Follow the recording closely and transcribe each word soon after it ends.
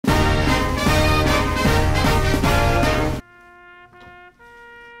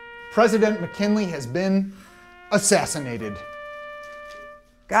President McKinley has been assassinated.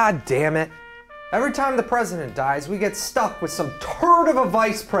 God damn it. Every time the president dies, we get stuck with some turd of a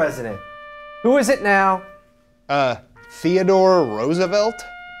vice president. Who is it now? Theodore Roosevelt?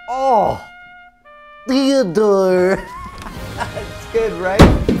 Oh, Theodore. That's good, right?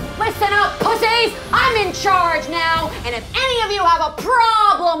 Listen up, pussies! I'm in charge now, and if any of you have a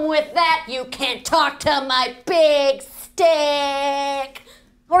problem with that, you can't talk to my big stick.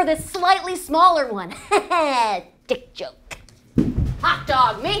 Or the slightly smaller one. Dick joke. Hot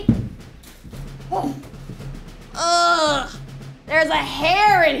dog, me? Oh. Ugh! There's a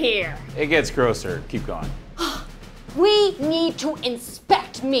hair in here. It gets grosser. Keep going. We need to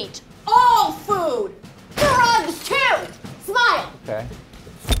inspect meat. All food. Drugs, too. Smile. Okay.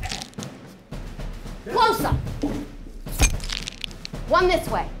 Close up. One this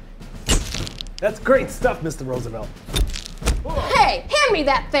way. That's great stuff, Mr. Roosevelt. Hey, hand me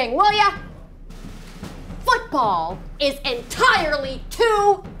that thing, will ya? Football is entirely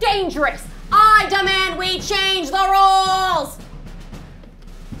too dangerous. I demand we change the rules.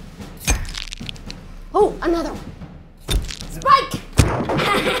 Oh, another one. Spike!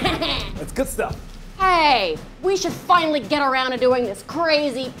 That's good stuff. Hey, we should finally get around to doing this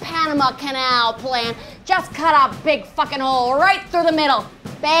crazy Panama Canal plan. Just cut a big fucking hole right through the middle.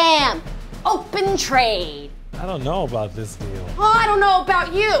 Bam! Open trade. I don't know about this deal. Oh, I don't know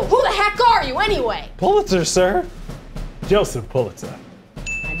about you. Who the heck are you anyway? Pulitzer, sir. Joseph Pulitzer.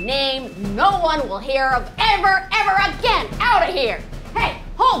 A name no one will hear of ever again. Out of here. Hey,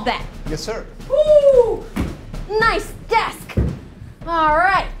 hold that. Yes, sir. Ooh, nice desk. All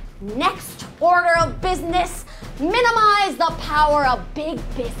right, next order of business, minimize the power of big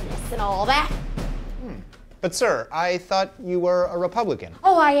business and all that. But sir, I thought you were a Republican.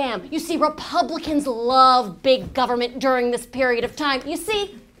 Oh, I am. You see, Republicans love big government during this period of time. You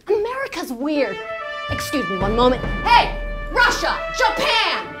see, America's weird. Excuse me one moment. Hey, Russia,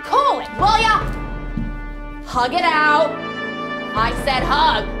 Japan, cool it, will ya? Hug it out. I said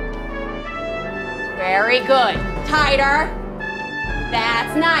hug. Very good. Tighter.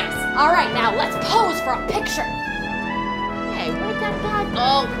 That's nice. All right, now let's pose for a picture. Hey, where'd that guy go?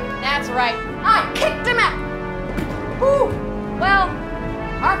 Oh, that's right. I kicked him out. Whew. Well,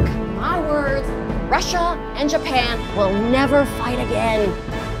 mark my words, Russia and Japan will never fight again.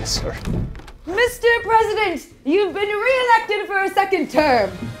 Yes, sir. Mr. President, you've been re-elected for a second term.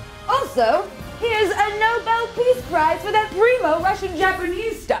 Also, here's a Nobel Peace Prize for that primo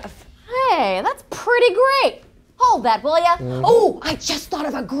Russian-Japanese stuff. Hey, that's pretty great. Hold that, will ya? Oh, I just thought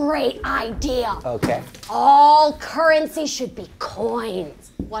of a great idea. Okay. All currency should be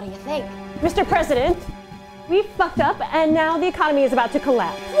coins. What do you think? Mr. President, we fucked up and now the economy is about to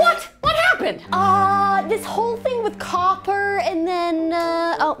collapse. What? What happened? This whole thing with copper and then,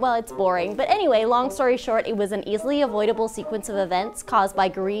 oh, well, it's boring. But anyway, long story short, it was an easily avoidable sequence of events caused by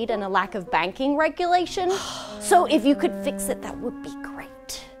greed and a lack of banking regulation. So if you could fix it, that would be great.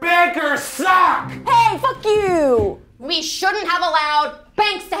 Bankers suck! Hey, fuck you! We shouldn't have allowed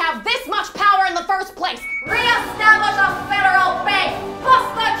banks to have this much power in the first place. Re-establish a federal bank.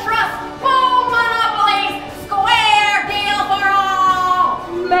 Bust the trust. Boom, monopolies. Square deal for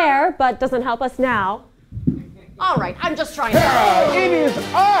all. Fair, but doesn't help us now. All right, I'm just trying to... It is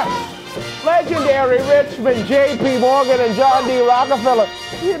us! Legendary Richmond, J.P. Morgan, and John D. Rockefeller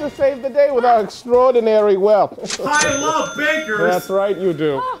here to save the day with our extraordinary wealth. I love bankers! That's right, you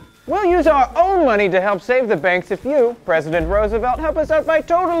do. We'll use our own money to help save the banks if you, President Roosevelt, help us out by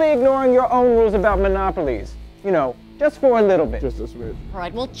totally ignoring your own rules about monopolies. You know, just for a little bit. Just a smidge. All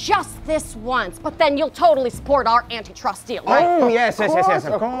right, well, just this once, but then you'll totally support our antitrust deal, right? Oh, yes,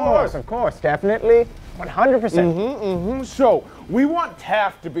 of course, definitely. 100%. So, we want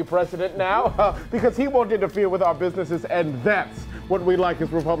Taft to be president now because he won't interfere with our businesses, and that's what we like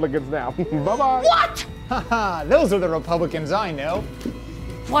as Republicans now. Bye-bye. What? Haha, those are the Republicans I know.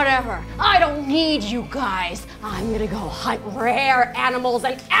 Whatever. I don't need you guys. I'm gonna go hunt rare animals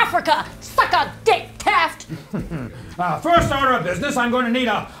in Africa. Suck a dick, Taft. First order of business, I'm going to need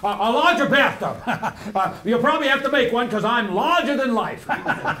a larger bathtub. You'll probably have to make one because I'm larger than life.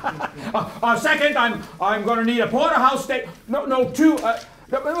 Second, I'm going to need a porterhouse steak.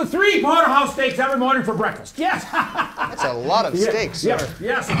 Three porterhouse steaks every morning for breakfast. Yes. That's a lot of steaks, sir.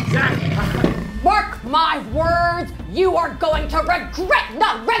 Yes, exactly. Mark my words, you are going to regret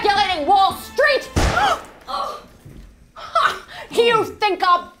not regulating Wall Street. You think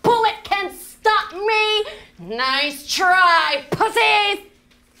a bullet can stop me? Nice try, pussies.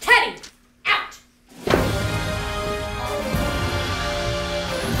 Teddy,